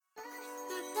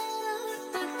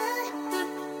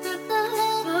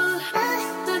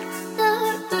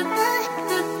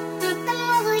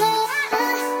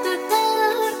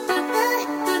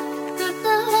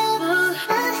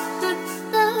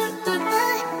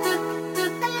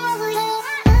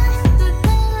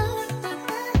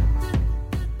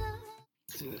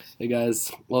Hey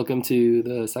guys, welcome to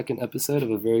the second episode of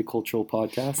a very cultural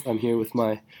podcast. I'm here with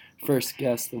my first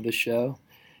guest of the show.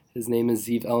 His name is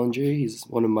Ziv Ellinger. He's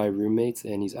one of my roommates,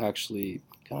 and he's actually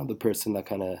kind of the person that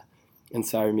kind of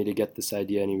inspired me to get this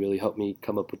idea, and he really helped me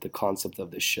come up with the concept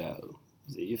of the show.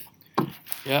 Ziv.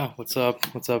 Yeah, what's up?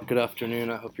 What's up? Good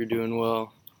afternoon. I hope you're doing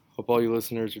well. Hope all you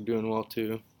listeners are doing well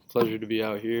too. Pleasure to be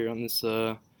out here on this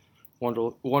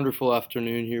wonderful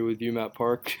afternoon here with you, Matt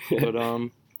Park. But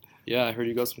yeah, I heard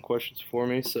you got some questions for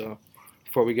me. So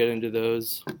before we get into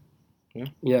those,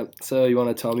 Yeah, so you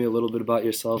want to tell me a little bit about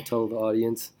yourself, tell the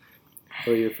audience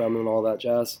where you're from and all that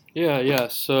jazz? yeah.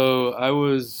 So I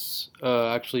was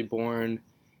actually born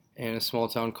in a small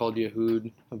town called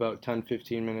Yehud, about 10,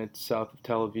 15 minutes south of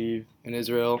Tel Aviv in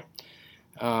Israel.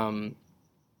 Um,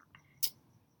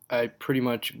 I pretty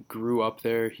much grew up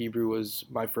there. Hebrew was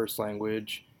my first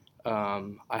language.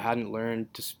 I hadn't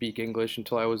learned to speak English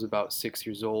until I was about 6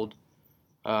 years old.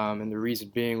 And the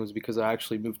reason being was because I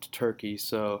actually moved to Turkey.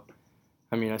 So,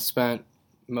 I spent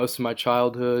most of my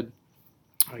childhood,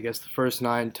 I guess the first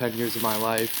 9, 10 years of my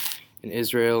life in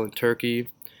Israel and Turkey.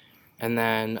 And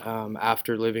then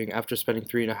after spending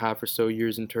 3.5 or so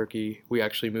years in Turkey, we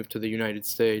actually moved to the United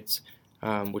States,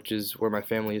 which is where my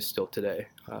family is still today,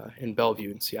 in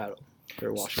Bellevue in Seattle,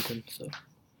 or Washington.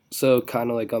 So kind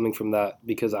of like coming from that,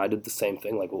 because I did the same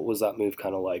thing, like what was that move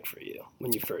kind of like for you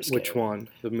when you first Which came? one?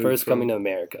 The move First from, coming to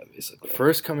America, basically.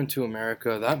 First coming to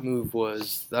America.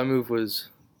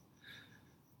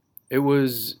 It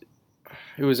was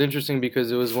it was interesting because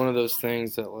it was one of those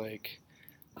things that like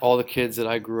all the kids that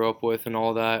I grew up with and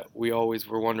all that, we always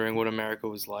were wondering what America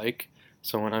was like.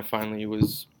 So when I finally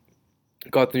was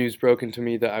got the news broken to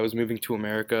me that I was moving to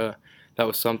America, that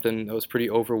was something that was pretty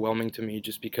overwhelming to me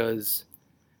just because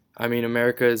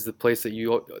America is the place that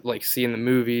you like see in the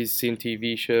movies, see in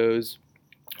TV shows.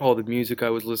 All the music I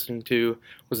was listening to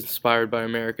was inspired by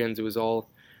Americans. It was all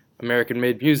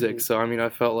American-made music. So I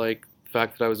felt like the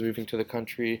fact that I was moving to the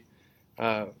country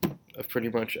of pretty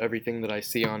much everything that I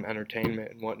see on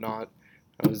entertainment and whatnot,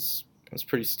 I was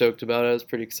pretty stoked about it. I was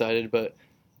pretty excited, but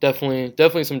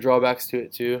definitely some drawbacks to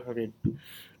it too.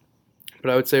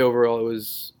 But I would say overall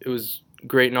it was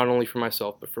great not only for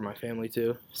myself but for my family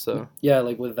too. So Yeah,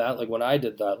 like with that, like when I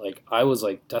did that, like I was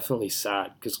like definitely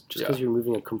sad because yeah. you're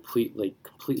moving completely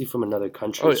from another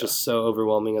country, Oh it's yeah. just so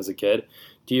overwhelming as a kid.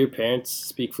 Do your parents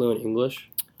speak fluent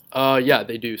English? Yeah,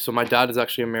 they do. So my dad is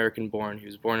actually American born. He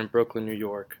was born in Brooklyn, New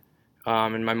York.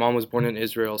 And my mom was born in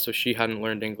Israel, so she hadn't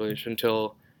learned English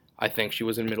until I think she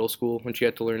was in middle school when she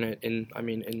had to learn it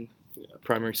in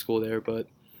primary school there. But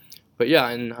yeah,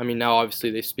 and now obviously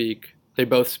they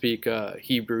both speak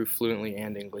Hebrew fluently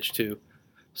and English too.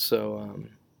 So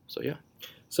yeah.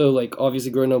 So like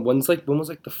obviously growing up, when was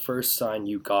like the first sign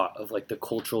you got of like the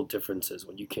cultural differences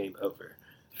when you came over?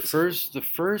 The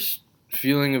first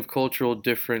feeling of cultural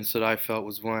difference that I felt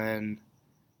was when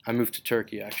I moved to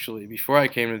Turkey, actually, before I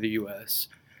came to the U.S.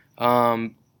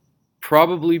 Um,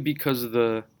 Probably because of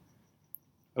the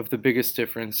biggest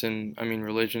difference in,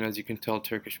 religion, as you can tell,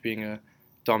 Turkish being a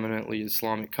dominantly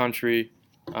Islamic country,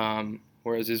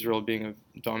 whereas Israel being a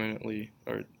dominantly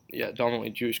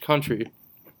Jewish country.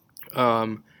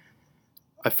 Um,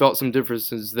 I felt some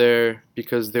differences there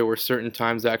because there were certain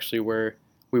times actually where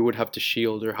we would have to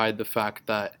shield or hide the fact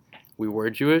that we were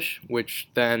Jewish, which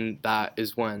then that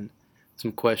is when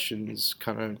some questions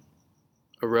kind of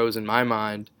arose in my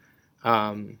mind.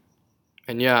 Um,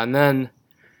 and yeah, and then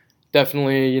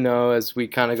definitely, as we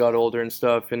kind of got older and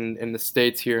stuff in the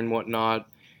States here and whatnot,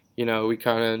 we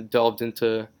kind of delved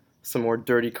into some more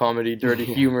dirty comedy, dirty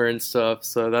Yeah. humor and stuff.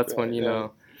 So that's when, Right.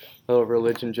 little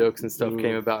religion jokes and stuff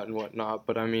came Mm. about and whatnot.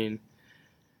 But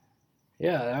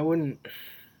yeah, I wouldn't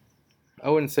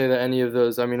say that any of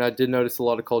those. I did notice a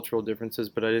lot of cultural differences,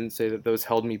 but I didn't say that those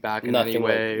held me back in any Nothing like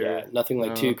way. yeah, nothing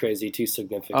like too No. crazy, too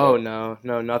significant. Oh no,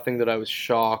 nothing that I was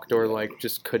shocked or Yeah. like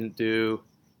just couldn't do.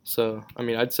 So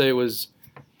I'd say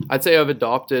I've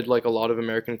adopted like a lot of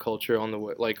American culture on the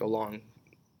way, like along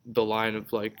the line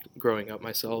of like growing up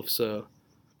myself. So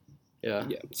yeah,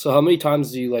 Yeah. So how many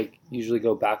times do you like usually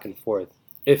go back and forth,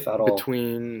 if at all,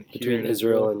 between here between and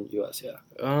Israel Israel. and U.S.?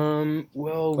 Yeah,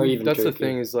 Well, or even that's the Turkey.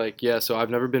 thing is like yeah. So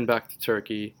I've never been back to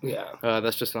Turkey. Yeah.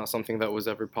 That's just not something that was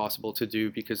ever possible to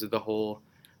do because of the whole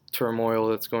turmoil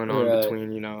that's going on Right.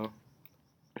 between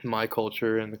my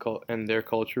culture and and their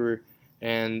culture.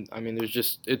 And there's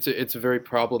just it's a very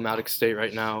problematic state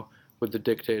right now with the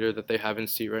dictator that they have in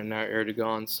seat right now,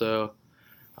 Erdogan. So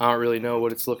I don't really know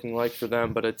what it's looking like for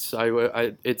them, but it's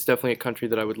definitely a country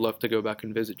that I would love to go back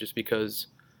and visit just because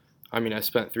I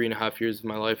spent 3.5 years of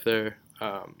my life there,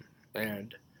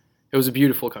 and it was a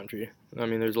beautiful country. I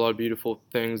mean, there's a lot of beautiful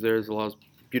things. There's a lot of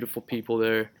beautiful people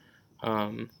there.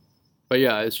 Um, but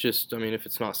yeah, it's just, I mean, if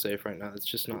it's not safe right now, it's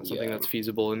just not something Yeah. that's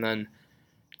feasible. And then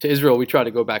to Israel, we try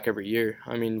to go back every year.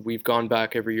 I mean, we've gone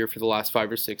back every year for the last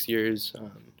 5 or 6 years.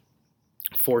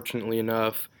 Fortunately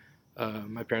enough,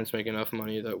 my parents make enough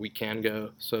money that we can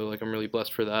go. So like, I'm really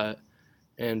blessed for that.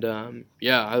 And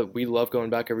yeah, we love going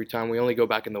back every time. We only go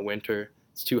back in the winter.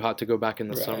 It's too hot to go back in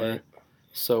the summer. Right.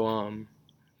 So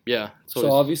yeah, it's So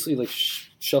always obviously, like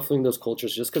shuffling those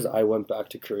cultures, just because I went back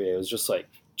to Korea, it was just like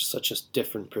just such a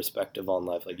different perspective on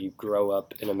life. Like you grow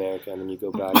up in America and then you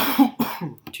go back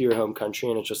to your home country,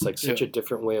 and it's just like yeah. such a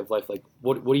different way of life. Like,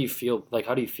 what do you feel? Like,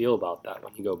 how do you feel about that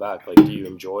when you go back? Like, do you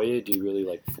enjoy it? Do you really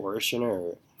like flourish in it?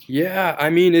 Or? Yeah,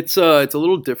 I mean it's a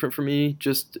little different for me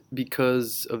just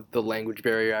because of the language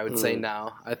barrier. I would say Mm,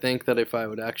 now. I think that if I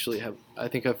would actually have, I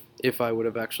think if I would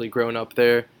have actually grown up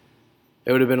there,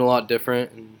 it would have been a lot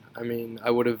different. And I mean,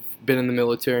 I would have been in the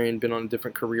military and been on a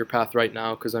different career path right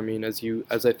now. Because I mean, as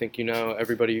I think you know,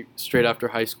 everybody straight after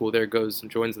high school there goes and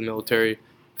joins the military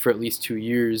for at least 2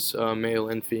 years, male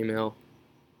and female.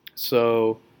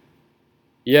 So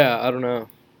yeah, I don't know.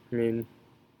 I mean,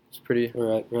 it's pretty.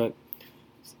 right, right.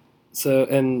 So,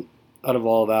 and out of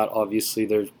all that, obviously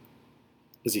there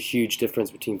is a huge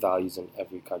difference between values in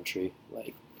every country.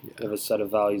 Like, you Yeah. have a set of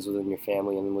values within your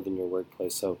family and then within your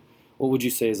workplace. So, what would you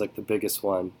say is like the biggest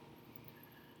one?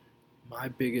 The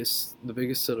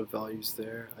biggest set of values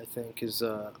there, I think, is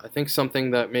I think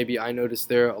something that maybe I notice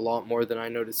there a lot more than I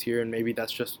notice here, and maybe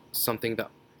that's just something that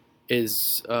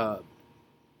is, I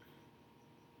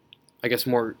guess,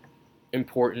 more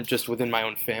important just within my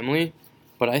own family.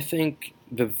 But I think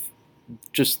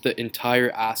just the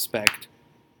entire aspect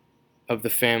of the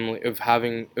family of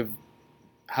having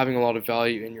a lot of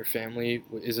value in your family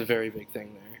is a very big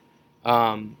thing there.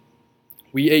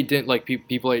 We ate like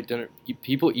people ate dinner.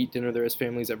 People eat dinner there as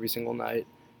families every single night.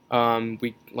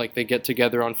 We like they get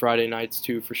together on Friday nights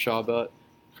too for Shabbat,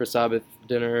 for Sabbath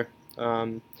dinner,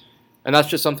 and that's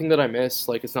just something that I miss.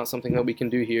 Like it's not something that we can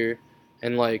do here.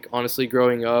 And like honestly,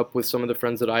 growing up with some of the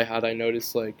friends that I had, I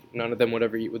noticed like none of them would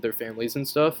ever eat with their families and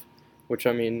stuff. Which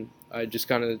I mean, I just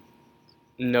kind of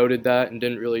noted that and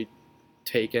didn't really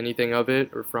take anything of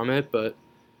it or from it, but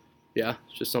yeah,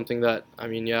 it's just something that I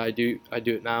mean, yeah, I do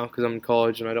it now because I'm in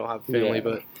college and I don't have a family, Yeah.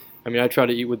 but I mean, I try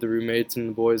to eat with the roommates and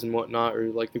the boys and whatnot, or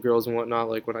like the girls and whatnot,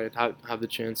 like when I have the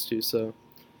chance to. So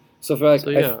So for like, so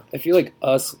yeah, I feel like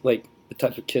us, like the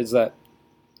type of kids that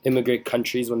immigrate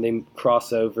countries when they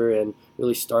cross over and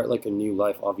really start like a new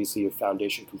life. Obviously, your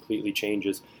foundation completely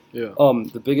changes. yeah,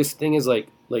 The biggest thing is like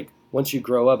once you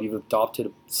grow up, you've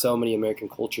adopted so many American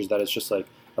cultures that it's just like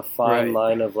a fine right,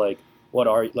 line of like what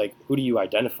are like who do you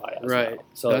identify as now? right.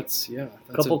 So like a That's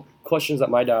a couple questions that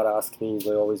my dad asked me is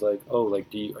like always like, oh, like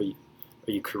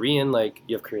are you Korean? Like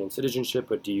you have Korean citizenship,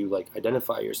 but do you like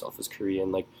identify yourself as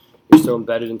Korean? Like you're so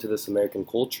embedded into this American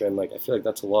culture, and like I feel like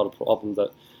that's a lot of problems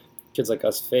that kids like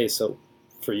us face. So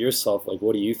for yourself, like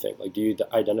what do you think? Like do you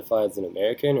identify as an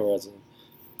American or as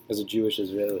a Jewish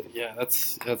Israeli? yeah,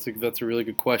 that's a really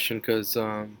good question because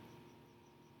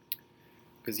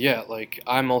yeah, like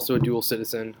I'm also a dual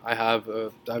citizen. I have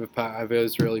an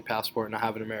Israeli passport and I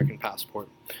have an American passport.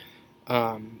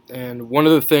 And one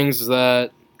of the things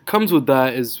that comes with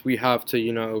that is we have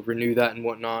to, renew that and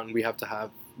whatnot, and we have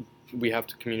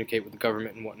to communicate with the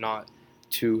government and whatnot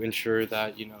to ensure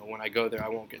that, when I go there, I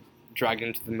won't get dragged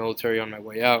into the military on my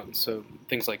way out, and so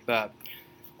things like that.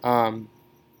 Um,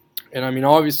 and I mean,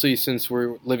 obviously, since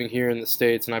we're living here in the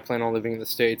States, and I plan on living in the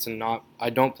States, and I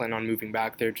don't plan on moving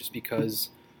back there just because.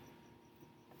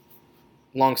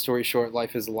 Long story short,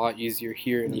 life is a lot easier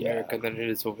here in Yeah. America than it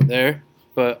is over there.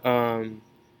 But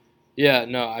yeah,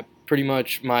 no, I pretty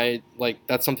much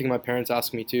that's something my parents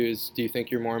ask me too is do you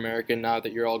think you're more American now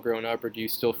that you're all grown up or do you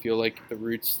still feel like the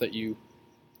roots that you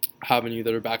have in you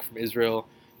that are back from Israel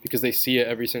because they see it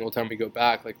every single time we go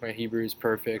back. Like my Hebrew is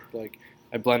perfect. Like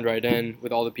I blend right in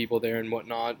with all the people there and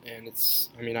whatnot. And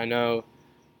I mean, I know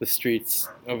the streets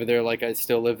over there, like I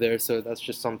still live there. So that's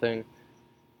just something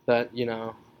that,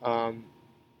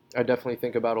 I definitely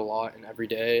think about a lot and every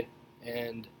day.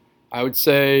 And I would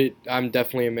say I'm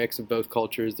definitely a mix of both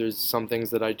cultures. There's some things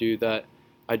that I do that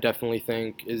I definitely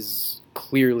think is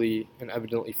clearly and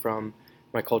evidently from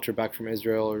my culture back from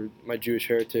Israel or my Jewish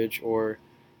heritage,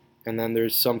 and then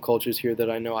there's some cultures here that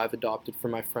I know I've adopted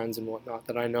from my friends and whatnot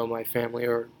that I know my family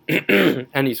or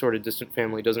any sort of distant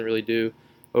family doesn't really do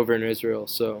over in Israel.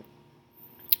 So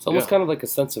It's almost kind of like a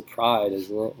sense of pride,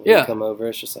 isn't it? When you come over,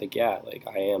 it's just like, like,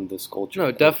 I am this culture.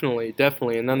 No, definitely.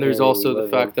 And then there's also the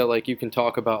fact that, like, you can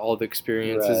talk about all the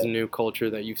experiences and new culture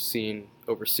that you've seen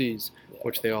overseas,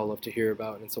 which they all love to hear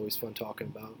about, and it's always fun talking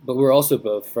about. But we're also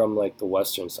both from, like, the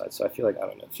western side, so I feel like, I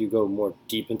don't know, if you go more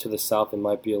deep into the south, it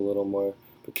might be a little more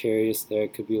precarious there.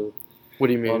 It could be... What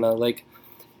do you mean? Like,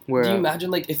 where? Do you imagine,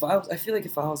 like, I feel like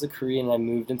if I was a Korean and I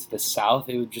moved into the south,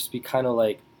 it would just be kind of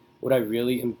like, would I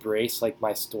really embrace, like,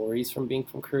 my stories from being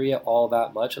from Korea all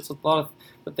that much? That's a lot of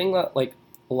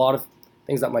a lot of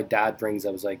things that my dad brings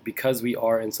up is, like, because we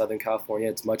are in Southern California,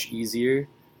 it's much easier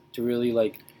to really,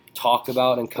 like, talk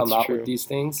about and come out with these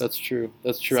things. That's true.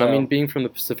 So, I mean, being from the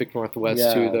Pacific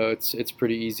Northwest too, though, it's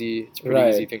pretty easy. It's a pretty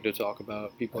easy thing to talk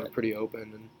about. People are pretty open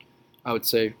and, I would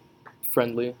say,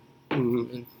 friendly.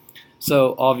 Mm-hmm.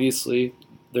 So obviously,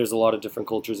 there's a lot of different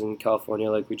cultures in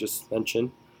California, like we just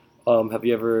mentioned. Have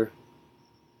you ever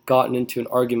gotten into an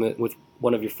argument with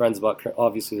one of your friends about?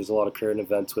 Obviously, there's a lot of current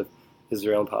events with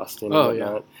Israel and Palestine and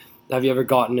whatnot. Yeah. Have you ever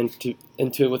gotten into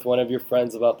it with one of your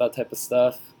friends about that type of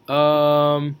stuff?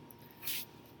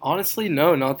 Honestly,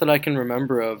 no, not that I can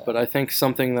remember of. But I think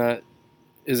something that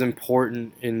is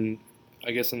important in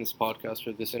this podcast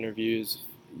or this interview is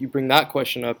you bring that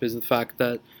question up is the fact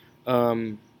that, I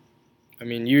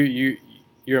mean,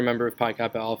 you're a member of Pi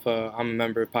Kappa Alpha. I'm a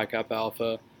member of Pi Kappa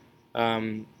Alpha.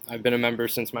 I've been a member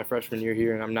since my freshman year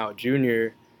here, and I'm now a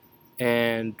junior.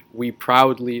 And we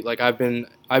proudly, like, I've been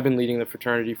leading the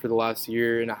fraternity for the last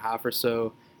year and a half or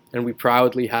so, and we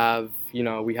proudly have,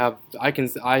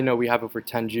 I know we have over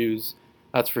 10 Jews,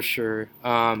 that's for sure.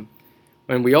 And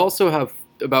we also have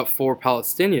about 4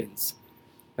 Palestinians.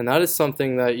 And that is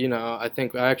something that, I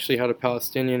think I actually had a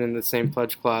Palestinian in the same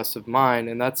pledge class of mine,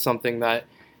 and that's something that,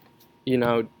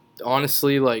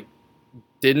 honestly, like,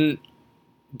 didn't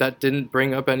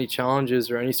bring up any challenges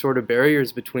or any sort of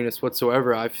barriers between us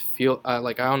whatsoever. I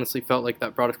honestly felt like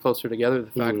that brought us closer together,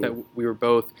 the fact that we were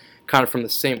both kind of from the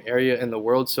same area in the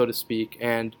world, so to speak.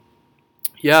 And,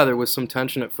 yeah, there was some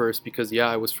tension at first because,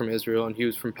 I was from Israel and he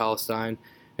was from Palestine.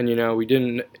 And, we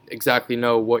didn't exactly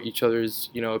know what each other's,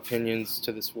 opinions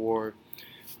to this war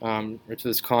or to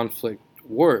this conflict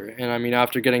were. And, I mean,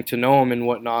 after getting to know him and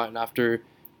whatnot, and after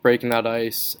breaking that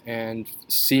ice and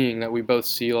seeing that we both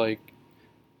see, like,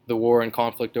 the war and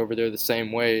conflict over there the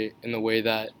same way, in the way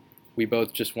that we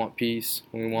both just want peace.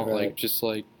 And we want,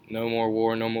 no more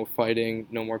war, no more fighting,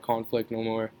 no more conflict, no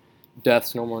more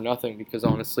deaths, no more nothing. Because,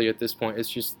 honestly, at this point, it's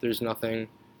just there's nothing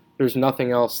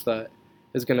else that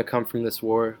is going to come from this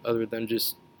war other than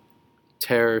just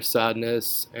terror,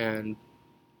 sadness, and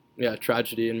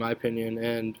tragedy, in my opinion.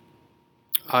 And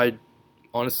I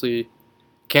honestly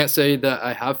can't say that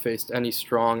I have faced any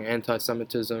strong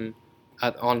anti-Semitism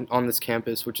on this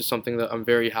campus, which is something that I'm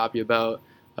very happy about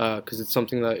because it's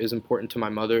something that is important to my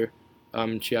mother.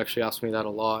 She actually asked me that a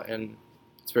lot, and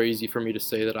it's very easy for me to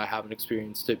say that I haven't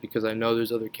experienced it because I know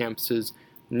there's other campuses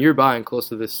nearby and close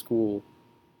to this school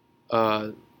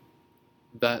that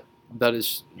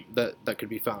could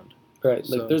be found. Right.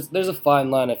 Like, there's a fine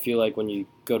line, I feel like, when you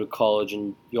go to college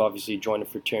and you obviously join a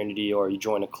fraternity or you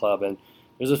join a club, and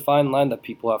there's a fine line that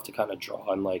people have to kind of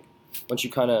draw. And, like, once you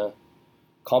kind of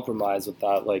compromise with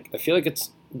that, like, I feel like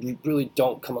you really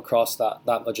don't come across that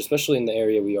much, especially in the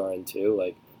area we are in too.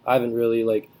 Like, I haven't really,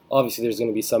 like, obviously there's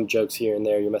going to be some jokes here and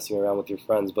there, you're messing around with your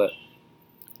friends, but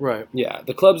yeah,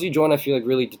 the clubs you join, I feel like,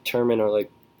 really determine, or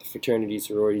like the fraternities,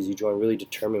 sororities you join really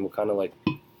determine what kind of, like,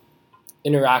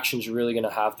 interactions you're really going to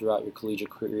have throughout your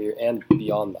collegiate career and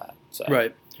beyond that. So,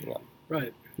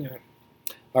 Yeah.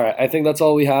 All right, I think that's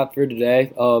all we have for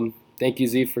today. Thank you,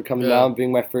 Ziv, for coming down,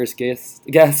 being my first guest.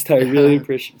 I really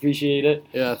appreciate it.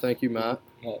 Yeah, thank you, Matt.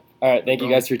 All right, thank you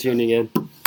guys for tuning in.